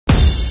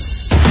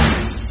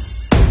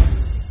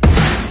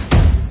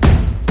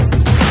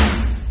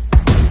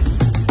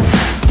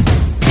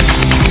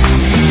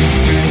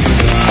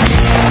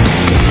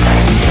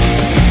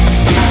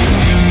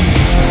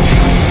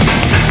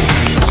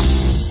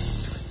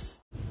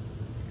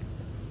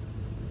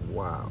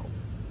Wow.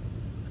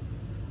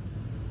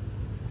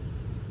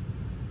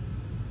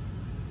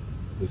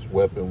 This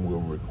weapon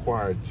will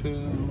require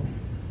 2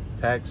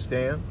 tax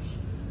stamps.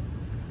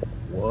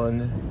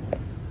 One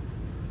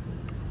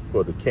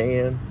for the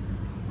can,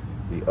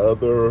 the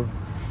other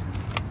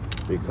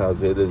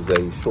because it is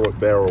a short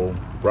barrel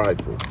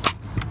rifle.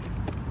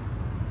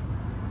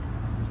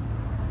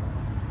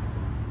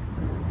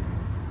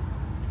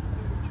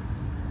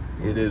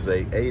 It is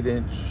a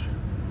 8-inch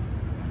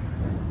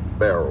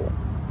barrel,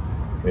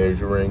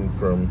 measuring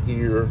from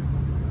here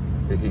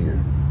to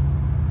here.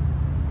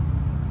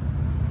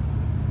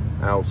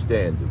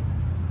 Outstanding.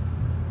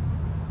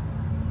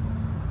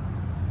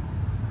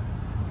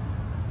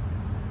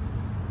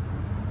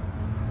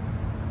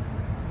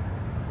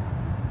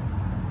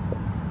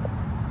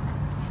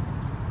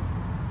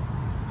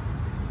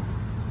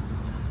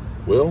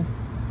 Well,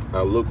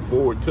 I look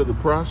forward to the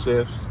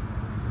process.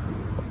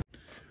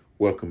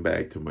 Welcome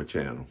back to my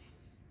channel.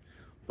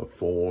 The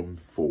Form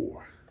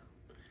 4.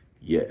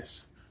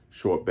 Yes,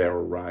 short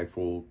barrel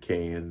rifle,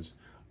 cans,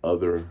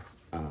 other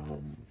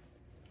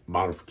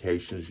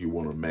modifications you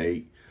want to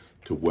make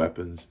to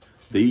weapons.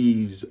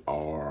 These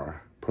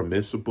are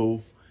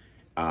permissible.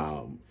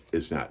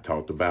 It's not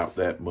talked about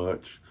that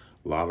much.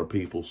 A lot of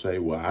people say,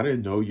 well, I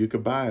didn't know you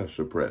could buy a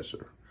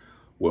suppressor.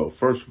 Well,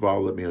 first of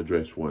all, let me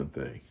address one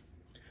thing.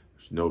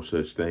 There's no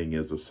such thing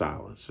as a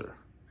silencer.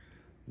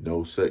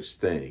 No such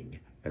thing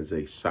as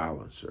a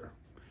silencer.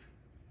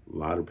 A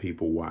lot of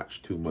people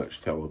watch too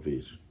much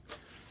television.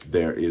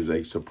 There is a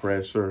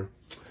suppressor.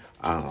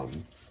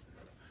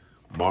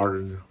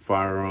 Modern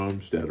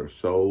firearms that are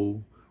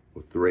sold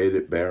with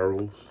threaded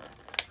barrels.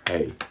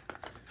 Hey,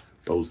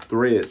 those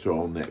threads are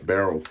on that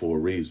barrel for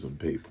a reason,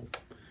 people.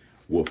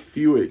 With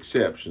few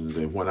exceptions,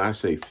 and when I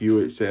say few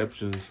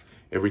exceptions,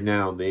 every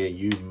now and then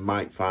you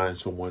might find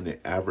someone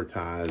that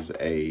advertises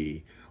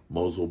a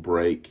muzzle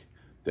brake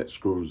that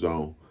screws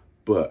on,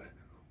 but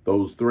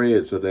those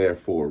threads are there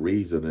for a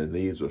reason, and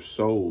these are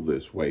sold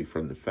this way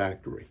from the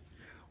factory.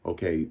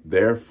 Okay,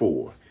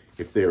 therefore,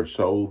 if they're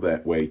sold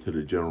that way to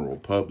the general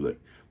public,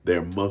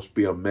 there must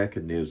be a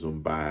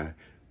mechanism by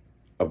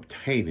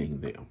obtaining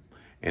them,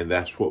 and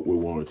that's what we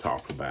want to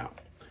talk about.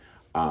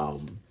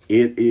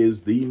 It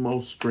is the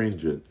most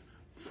stringent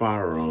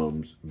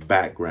firearms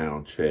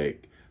background check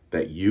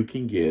that you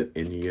can get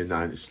in the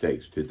United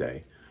States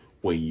today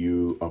when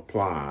you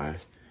apply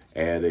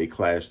at a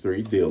Class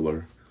 3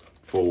 dealer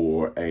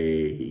for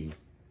a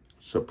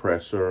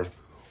suppressor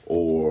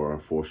or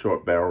for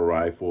short barrel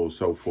rifle or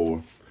so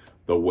forth.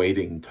 The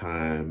waiting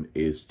time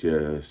is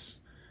just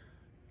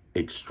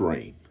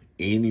extreme.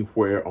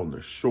 Anywhere on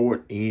the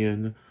short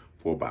end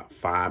for about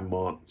 5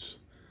 months,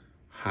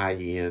 high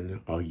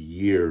end, a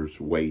year's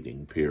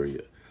waiting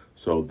period.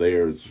 So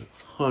there's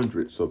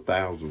hundreds of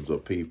thousands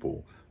of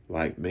people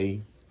like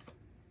me.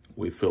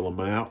 We fill them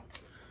out,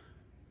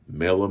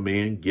 mail them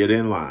in, get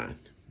in line.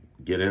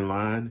 Get in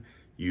line.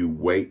 You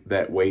wait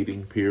that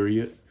waiting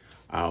period.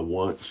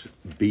 Once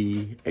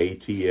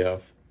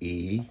BATFE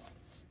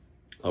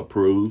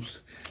approves,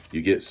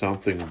 you get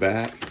something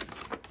back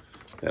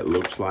that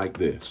looks like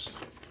this.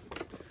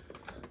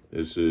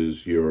 This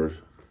is your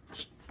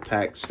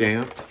tax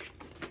stamp.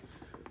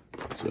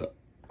 It's an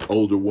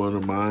older one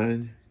of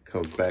mine.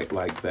 Comes back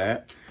like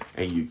that.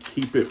 And you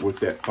keep it with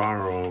that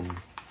firearm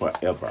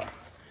forever.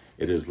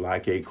 It is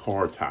like a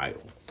car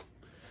title.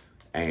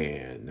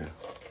 And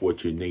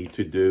what you need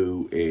to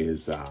do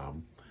is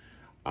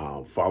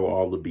follow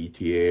all the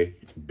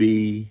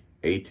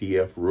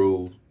BATF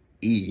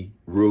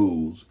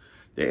rules.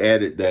 They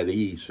added that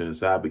E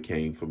since I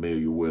became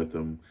familiar with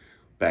them.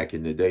 Back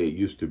in the day, it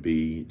used to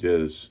be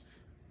just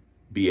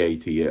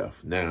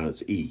BATF. Now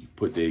it's E.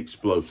 Put the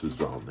explosives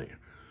on there.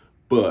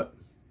 But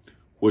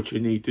what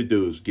you need to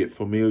do is get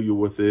familiar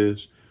with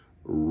this.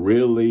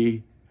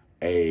 Really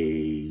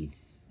a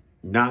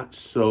not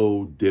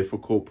so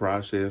difficult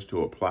process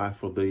to apply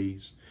for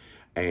these.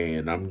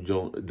 And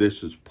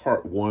this is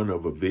part 1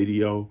 of a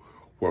video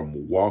where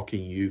I'm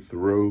walking you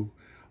through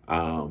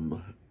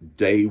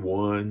day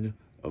 1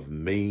 of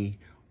me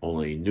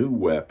on a new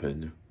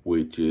weapon,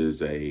 which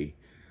is a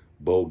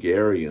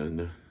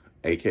Bulgarian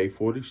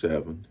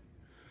AK-47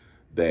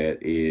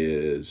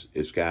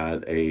 it's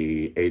got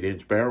a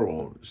 8-inch barrel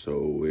on it.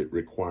 So it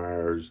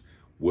requires,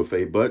 with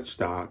a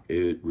buttstock,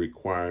 it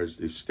requires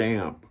a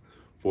stamp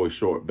for a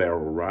short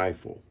barrel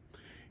rifle.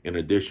 In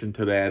addition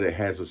to that, it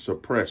has a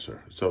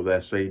suppressor. So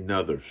that's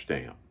another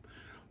stamp.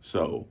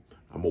 So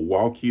I'm going to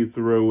walk you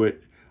through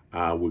it.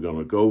 We're going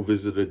to go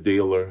visit a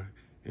dealer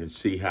and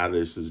see how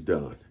this is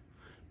done.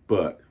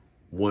 But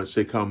once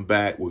they come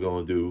back, we're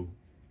going to do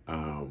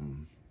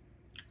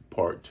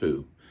part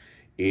 2.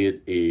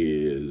 It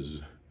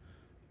is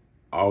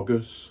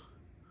August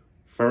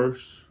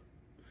 1st,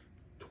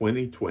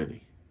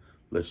 2020.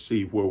 Let's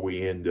see where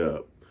we end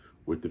up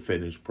with the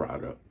finished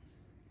product.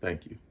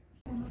 Thank you.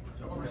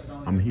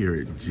 I'm here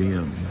at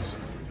Jim's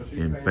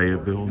in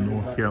Fayetteville,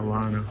 North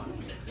Carolina.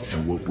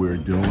 And what we're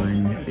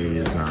doing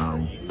is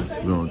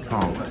we're going to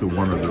talk to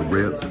one of the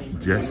reps,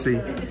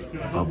 Jesse,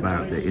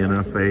 about the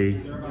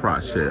NFA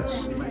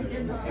process.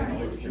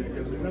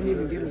 Don't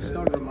even get me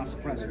started on my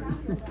suppressor.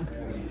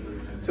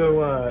 So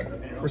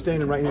we're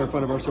standing right here in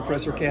front of our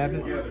suppressor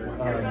cabinet.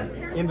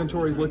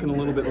 Inventory is looking a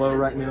little bit low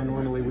right now.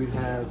 Normally we'd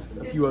have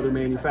a few other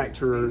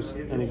manufacturers,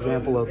 an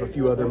example of a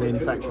few other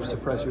manufacturer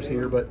suppressors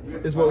here, but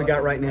this is what we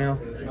got right now.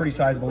 Pretty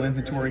sizable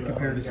inventory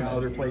compared to some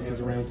other places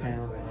around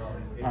town.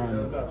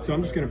 So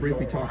I'm just going to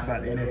briefly talk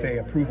about the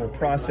NFA approval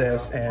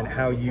process and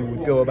how you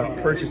would go about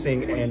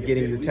purchasing and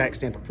getting your tax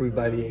stamp approved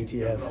by the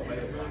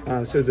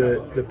ATF. So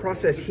the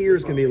process here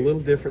is going to be a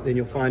little different than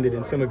you'll find it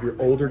in some of your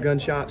older gun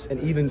shops and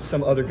even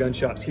some other gun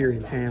shops here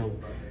in town.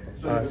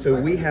 So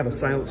we have a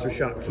silencer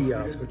shop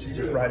kiosk, which is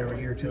just right over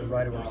here to the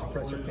right of our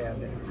suppressor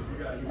cabinet.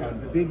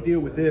 The big deal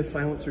with this,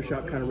 silencer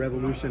shop kind of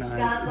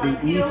revolutionized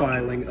the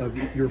e-filing of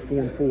your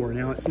Form 4.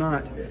 Now, it's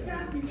not,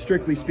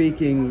 strictly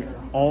speaking,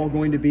 all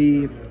going to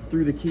be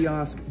through the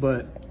kiosk,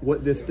 but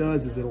what this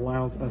does is it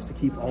allows us to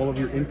keep all of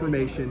your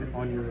information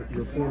on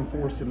your Form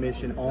 4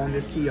 submission on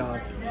this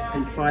kiosk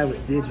and file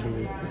it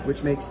digitally,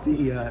 which makes the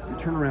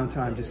turnaround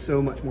time just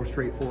so much more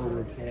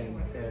straightforward and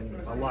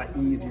a lot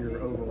easier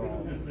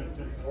overall.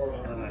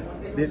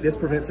 This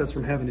prevents us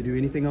from having to do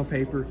anything on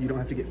paper. You don't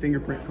have to get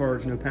fingerprint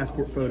cards, no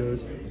passport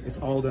photos. It's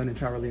all done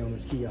entirely on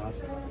this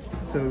kiosk.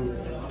 So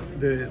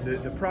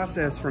the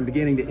process from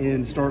beginning to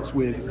end starts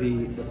with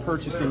the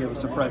purchasing of a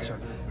suppressor.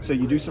 So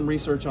you do some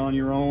research on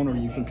your own, or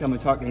you can come and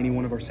talk to any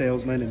one of our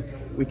salesmen,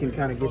 and we can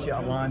kind of get you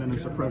aligned on a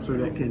suppressor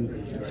that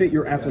can fit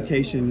your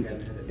application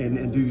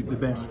and do the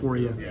best for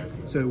you.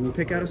 So we'll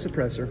pick out a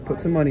suppressor,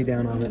 put some money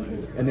down on it,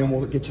 and then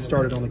we'll get you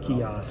started on the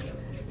kiosk.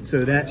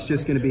 So that's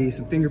just going to be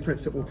some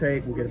fingerprints that we'll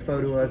take. We'll get a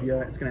photo of you.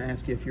 It's going to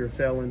ask you if you're a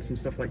felon, some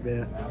stuff like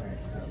that.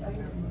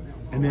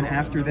 And then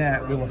after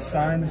that, we'll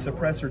assign the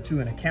suppressor to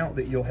an account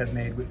that you'll have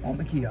made on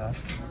the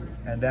kiosk,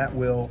 and that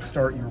will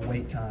start your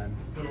wait time.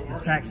 The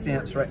tax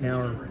stamps right now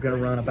are going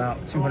to run about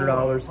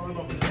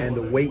 $200, and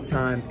the wait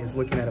time is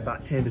looking at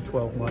about 10 to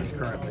 12 months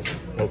currently.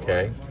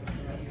 Okay.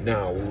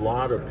 Now, a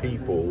lot of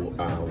people,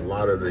 a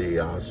lot of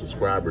the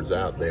subscribers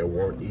out there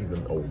weren't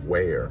even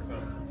aware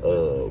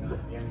of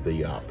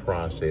the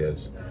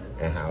process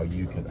and how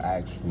you can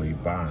actually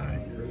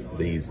buy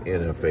these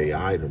NFA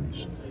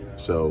items.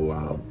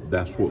 So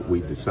that's what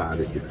we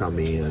decided to come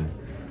in,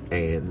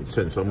 and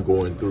since I'm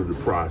going through the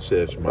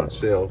process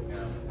myself,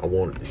 I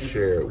wanted to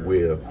share it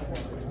with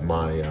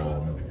my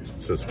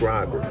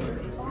subscribers.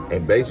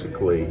 And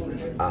basically,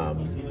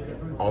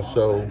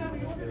 also,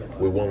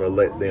 we want to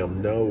let them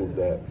know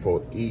that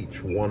for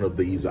each one of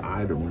these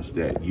items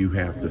that you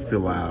have to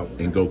fill out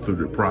and go through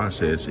the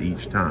process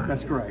each time.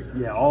 That's correct.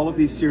 Yeah, all of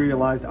these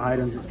serialized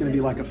items, it's going to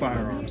be like a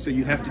firearm. So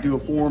you have to do a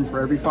form for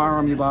every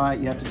firearm you buy.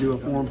 You have to do a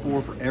Form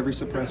 4 for every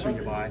suppressor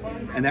you buy.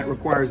 And that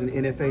requires an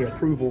NFA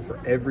approval for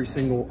every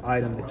single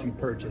item that you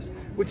purchase,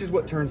 which is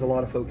what turns a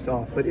lot of folks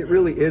off. But it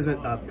really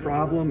isn't a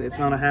problem. It's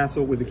not a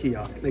hassle with the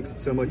kiosk. It makes it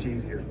so much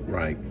easier.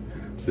 Right.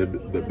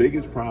 The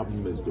biggest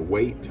problem is the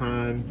wait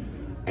time.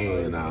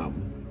 And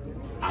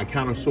I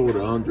kind of sort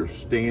of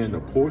understand a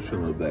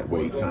portion of that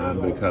wait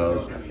time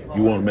because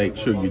you want to make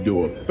sure you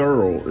do a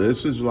thorough,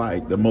 this is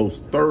like the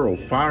most thorough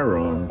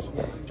firearms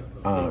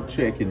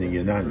check in the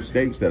United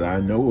States that I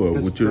know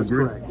of. Would you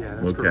agree? Correct. Yeah,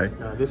 that's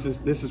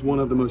correct. This is one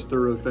of the most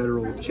thorough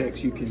federal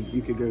checks you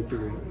could go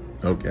through.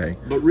 Okay.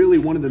 But really,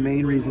 one of the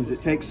main reasons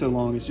it takes so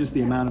long is just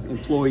the amount of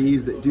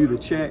employees that do the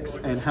checks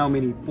and how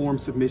many form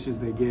submissions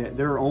they get.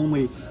 There are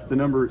only, the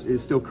number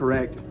is still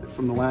correct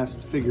from the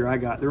last figure I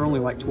got, there are only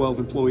like 12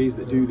 employees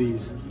that do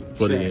these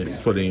checks.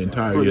 For the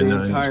entire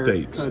United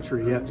States.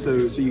 Country, yeah. So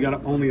you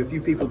got only a few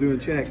people doing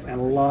checks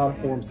and a lot of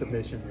form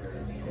submissions.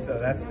 So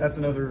that's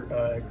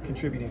another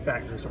contributing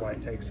factor as to why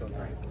it takes so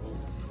long.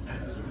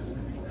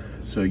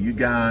 So you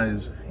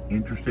guys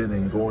interested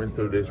in going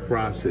through this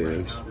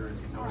process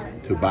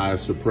to buy a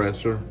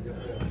suppressor?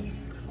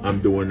 I'm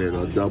doing it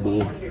a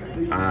double.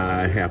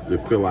 I have to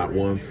fill out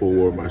one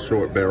for my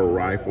short barrel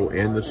rifle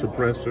and the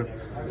suppressor.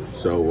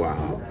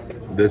 So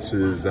this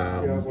is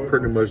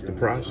pretty much the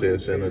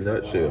process in a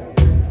nutshell.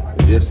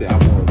 Jesse, I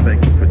want to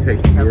thank you for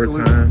taking your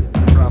time.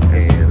 No problem.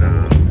 And